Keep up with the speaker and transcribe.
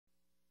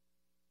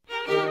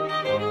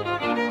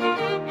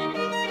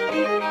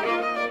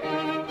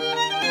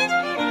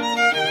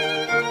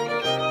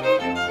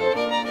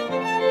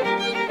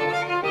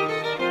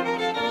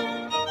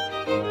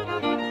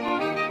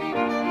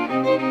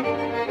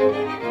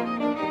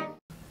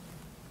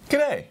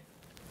G'day!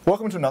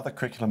 Welcome to another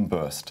curriculum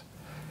burst.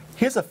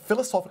 Here's a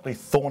philosophically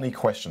thorny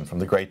question from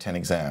the grade 10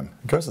 exam.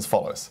 It goes as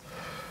follows.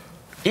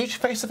 Each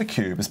face of a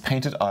cube is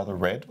painted either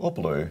red or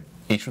blue,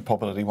 each with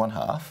probability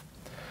 1/2.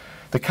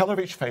 The colour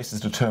of each face is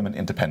determined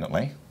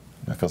independently.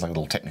 That feels like a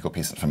little technical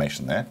piece of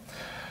information there.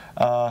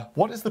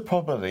 What is the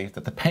probability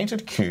that the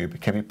painted cube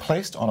can be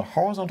placed on a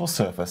horizontal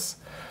surface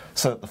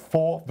so that the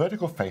 4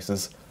 vertical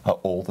faces are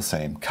all the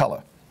same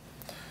colour?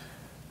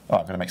 Oh,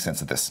 I'm going to make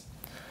sense of this.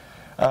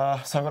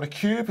 So I've got a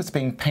cube that's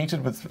being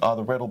painted with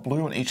either red or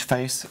blue on each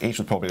face, each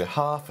with probably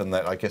 1/2, and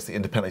that I guess the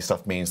independently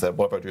stuff means that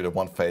whatever I do to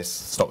one face,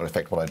 it's not going to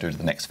affect what I do to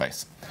the next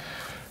face.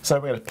 So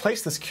we're going to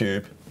place this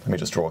cube. Let me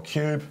just draw a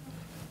cube.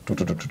 Let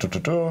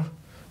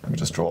me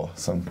just draw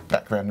some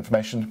background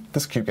information.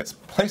 This cube gets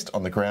placed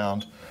on the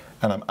ground,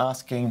 and I'm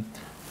asking,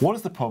 what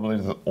is the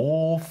probability that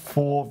all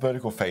 4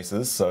 vertical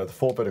faces, so the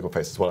 4 vertical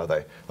faces, what are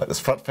they? Like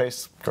this front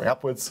face going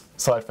upwards,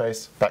 side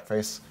face, back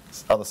face,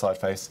 other side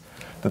face,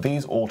 that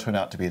these all turn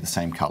out to be the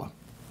same colour.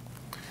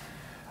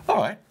 All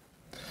right.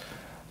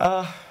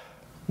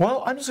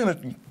 Well, I'm just going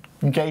to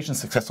engage in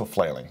successful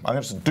flailing. I'm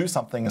going to just do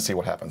something and see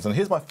what happens. And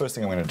here's my first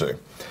thing I'm going to do.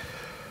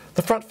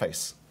 The front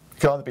face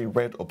can either be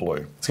red or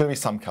blue. It's going to be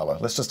some colour.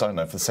 Let's just, I don't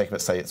know, for the sake of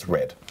it, say it's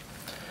red.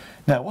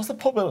 Now, what's the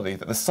probability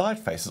that the side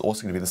face is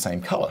also going to be the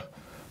same colour?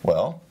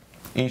 Well,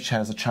 each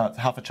has a chance,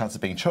 half a chance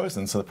of being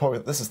chosen, so the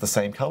probability that this is the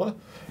same colour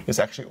is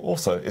actually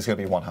also going to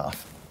be 1/2.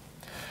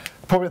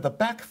 Probably the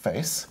back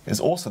face is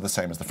also the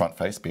same as the front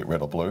face, be it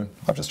red or blue.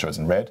 I've just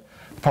chosen red.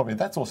 Probably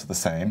that's also the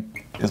same,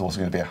 is also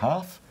going to be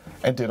 1/2.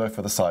 And ditto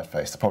for the side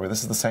face. Probably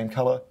this is the same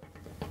colour,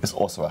 is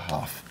also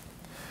 1/2.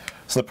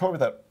 So the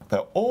probability that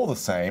they're all the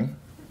same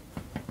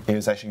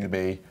is actually going to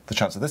be the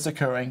chance of this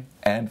occurring,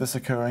 and this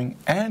occurring,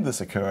 and this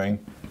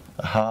occurring,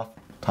 1/2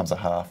 times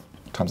 1/2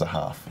 times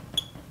 1/2,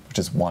 which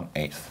is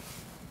 1/8.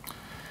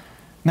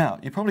 Now,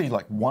 you're probably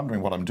like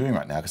wondering what I'm doing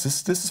right now,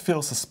 because this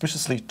feels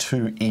suspiciously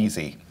too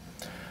easy.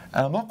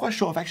 And I'm not quite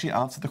sure I've actually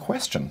answered the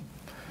question,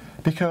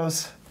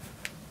 because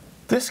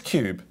this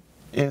cube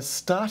is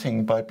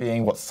starting by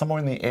being, what, somewhere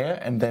in the air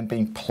and then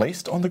being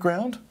placed on the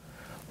ground?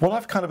 What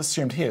I've kind of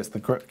assumed here is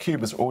the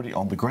cube is already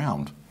on the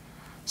ground.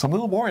 So I'm a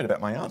little worried about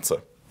my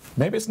answer.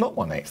 Maybe it's not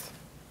 1/8.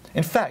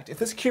 In fact, if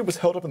this cube was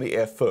held up in the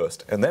air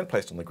first and then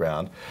placed on the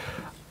ground,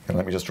 and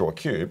let me just draw a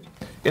cube,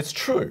 it's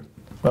true.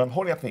 When I'm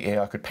holding up in the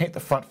air, I could paint the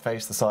front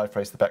face, the side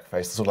face, the back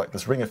face, sort of like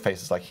this ring of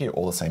faces like here,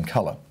 all the same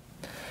colour.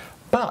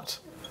 But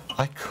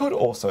I could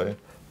also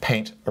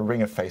paint a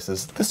ring of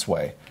faces this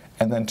way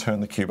and then turn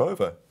the cube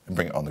over and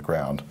bring it on the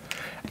ground.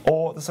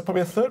 Or there's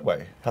probably a third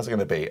way. How's it going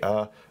to be?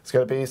 It's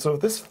going to be sort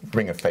of this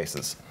ring of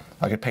faces.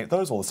 I could paint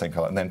those all the same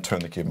colour and then turn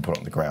the cube and put it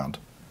on the ground.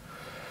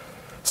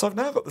 So I've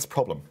now got this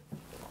problem.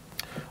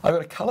 I've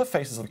got to colour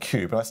faces of the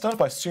cube, and I started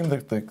by assuming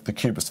that the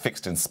cube was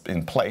fixed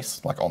in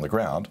place, like on the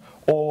ground,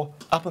 or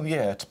up in the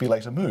air to be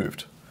later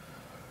moved.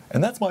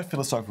 And that's my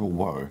philosophical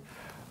woe.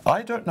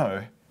 I don't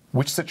know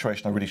which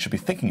situation I really should be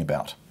thinking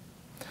about.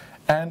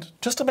 And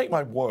just to make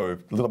my woe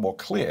a little more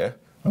clear,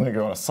 I'm going to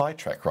go on a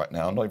sidetrack right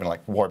now. I'm not even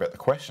like worry about the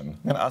question.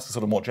 I'm going to ask a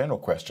sort of more general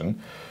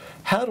question.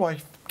 How do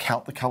I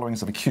count the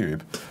colourings of a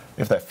cube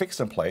if they're fixed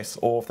in place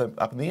or if they're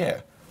up in the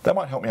air? That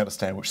might help me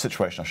understand which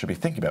situation I should be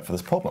thinking about for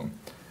this problem.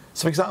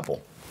 So for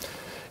example,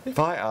 if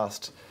I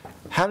asked,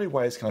 how many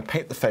ways can I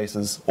paint the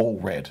faces all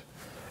red?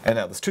 And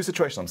now there's 2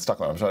 situations I'm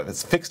stuck on. I'm if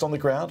it's fixed on the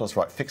ground, I was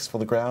right, fixed for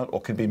the ground,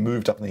 or can be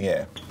moved up in the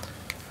air.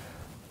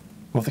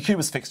 Well, if the cube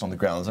is fixed on the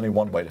ground, there's only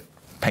one way to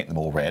paint them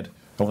all red.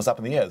 If it's up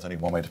in the air, there's only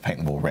one way to paint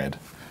them all red.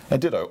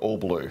 And ditto, all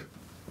blue.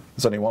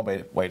 There's only one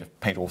way to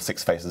paint all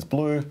 6 faces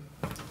blue,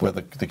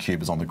 whether the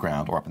cube is on the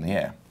ground or up in the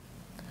air.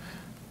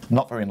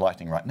 Not very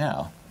enlightening right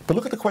now. But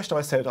look at the question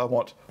I said I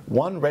want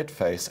 1 red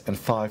face and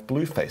 5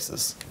 blue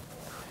faces.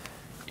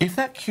 If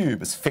that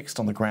cube is fixed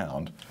on the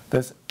ground,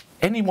 there's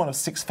any one of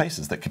 6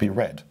 faces that could be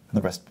red,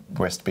 and the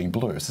rest being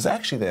blue. So there's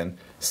actually then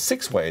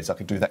 6 ways I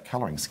could do that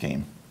colouring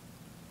scheme.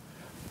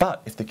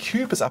 But if the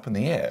cube is up in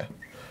the air,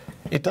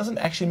 it doesn't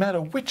actually matter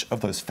which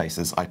of those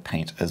faces I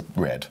paint as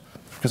red,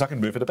 because I can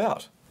move it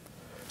about.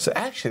 So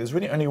actually there's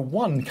really only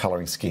one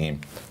colouring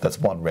scheme that's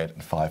 1 red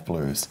and 5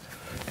 blues.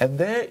 And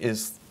there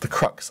is the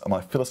crux of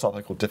my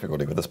philosophical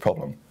difficulty with this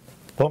problem.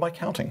 What am I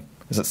counting?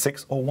 Is it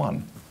 6 or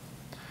 1?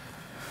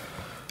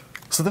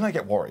 So then I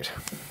get worried.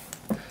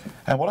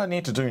 And what I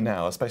need to do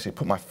now is basically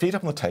put my feet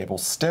up on the table,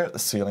 stare at the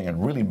ceiling,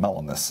 and really mull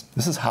on this.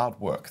 This is hard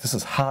work. This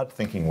is hard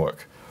thinking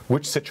work.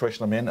 Which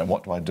situation I'm in and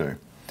what do I do?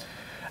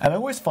 And I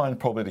always find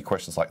probability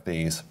questions like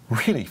these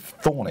really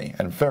thorny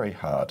and very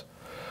hard.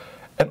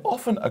 And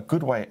often a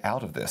good way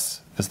out of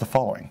this is the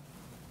following.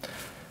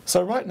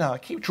 So right now I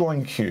keep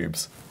drawing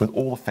cubes with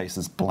all the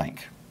faces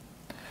blank.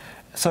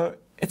 So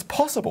it's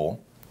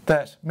possible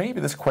that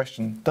maybe this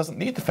question doesn't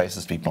need the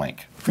faces to be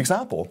blank. For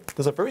example,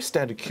 there's a very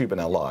standard cube in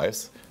our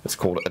lives. It's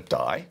called a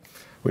die,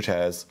 which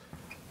has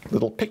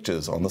little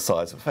pictures on the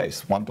sides of a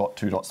face. 1 dot,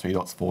 2 dots, 3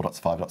 dots, 4 dots,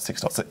 5 dots,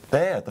 6 dots. So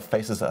there the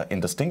faces are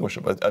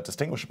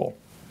distinguishable.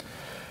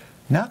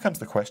 Now comes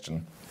the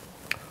question,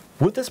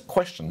 would this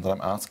question that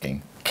I'm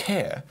asking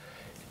care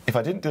if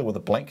I didn't deal with a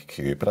blank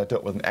cube, but I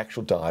dealt with an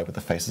actual die with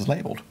the faces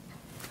labeled.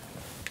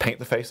 Paint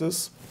the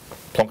faces,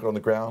 plonk it on the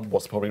ground,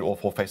 what's probably all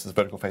four faces,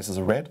 vertical faces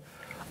are red.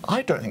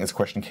 I don't think this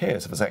question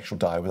cares if it's actual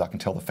die where I can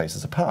tell the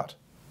faces apart.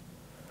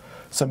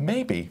 So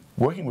maybe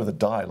working with a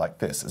die like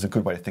this is a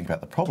good way to think about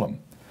the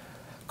problem.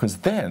 Because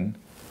then,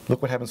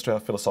 look what happens to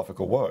our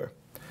philosophical woe.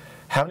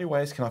 How many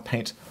ways can I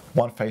paint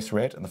one face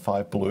red and the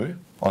 5 blue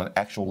on an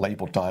actual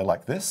labeled die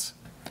like this?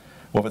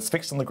 Well, if it's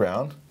fixed on the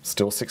ground,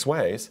 still 6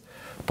 ways.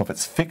 But if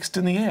it's fixed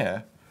in the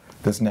air,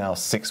 there's now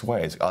 6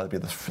 ways. It'll either be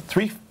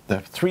the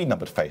 3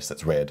 numbered face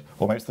that's red,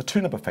 or maybe it's the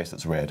 2 numbered face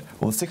that's red,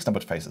 or the 6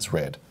 numbered face that's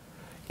red.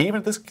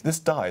 Even if this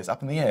die is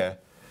up in the air,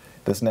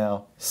 there's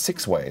now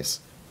 6 ways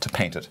to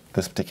paint it,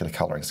 this particular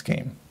colouring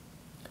scheme.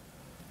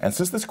 And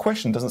since this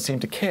question doesn't seem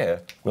to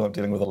care whether I'm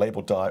dealing with a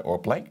labeled die or a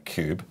blank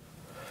cube,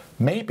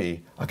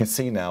 maybe I can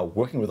see now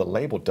working with a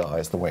labeled die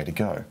is the way to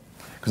go.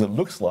 Because it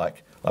looks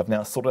like I've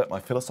now sorted out my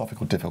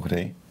philosophical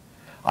difficulty.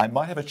 I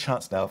might have a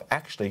chance now of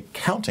actually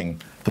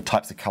counting the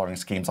types of colouring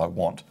schemes I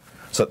want,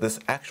 so that this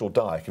actual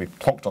die can be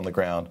plonked on the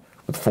ground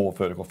with 4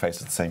 vertical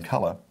faces the same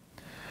colour.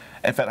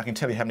 In fact, I can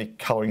tell you how many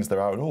colourings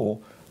there are in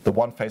all. The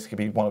 1 face could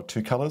be 1 of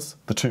 2 colours,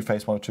 the 2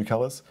 face 1 of 2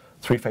 colours,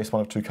 3 face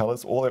 1 of 2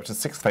 colours, all the way up to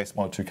 6 face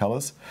 1 of 2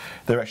 colours.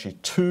 There are actually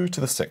 2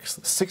 to the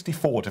 6th,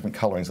 64 different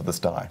colourings of this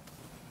die.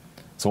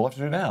 So all I have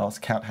to do now is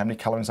count how many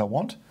colourings I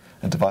want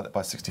and divide that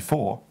by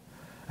 64,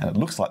 and it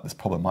looks like this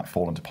problem might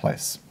fall into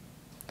place.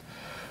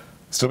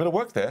 Still a bit of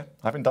work there.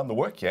 I haven't done the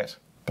work yet,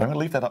 but I'm going to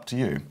leave that up to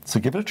you. So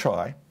give it a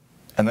try,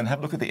 and then have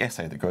a look at the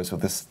essay that goes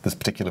with this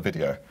particular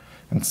video,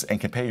 and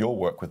compare your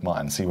work with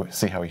mine and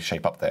see how we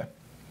shape up there.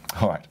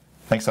 All right,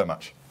 thanks so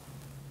much.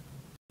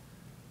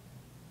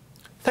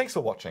 Thanks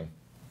for watching.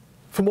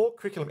 For more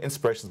curriculum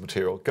inspirations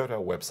material, go to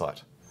our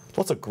website.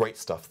 Lots of great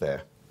stuff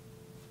there.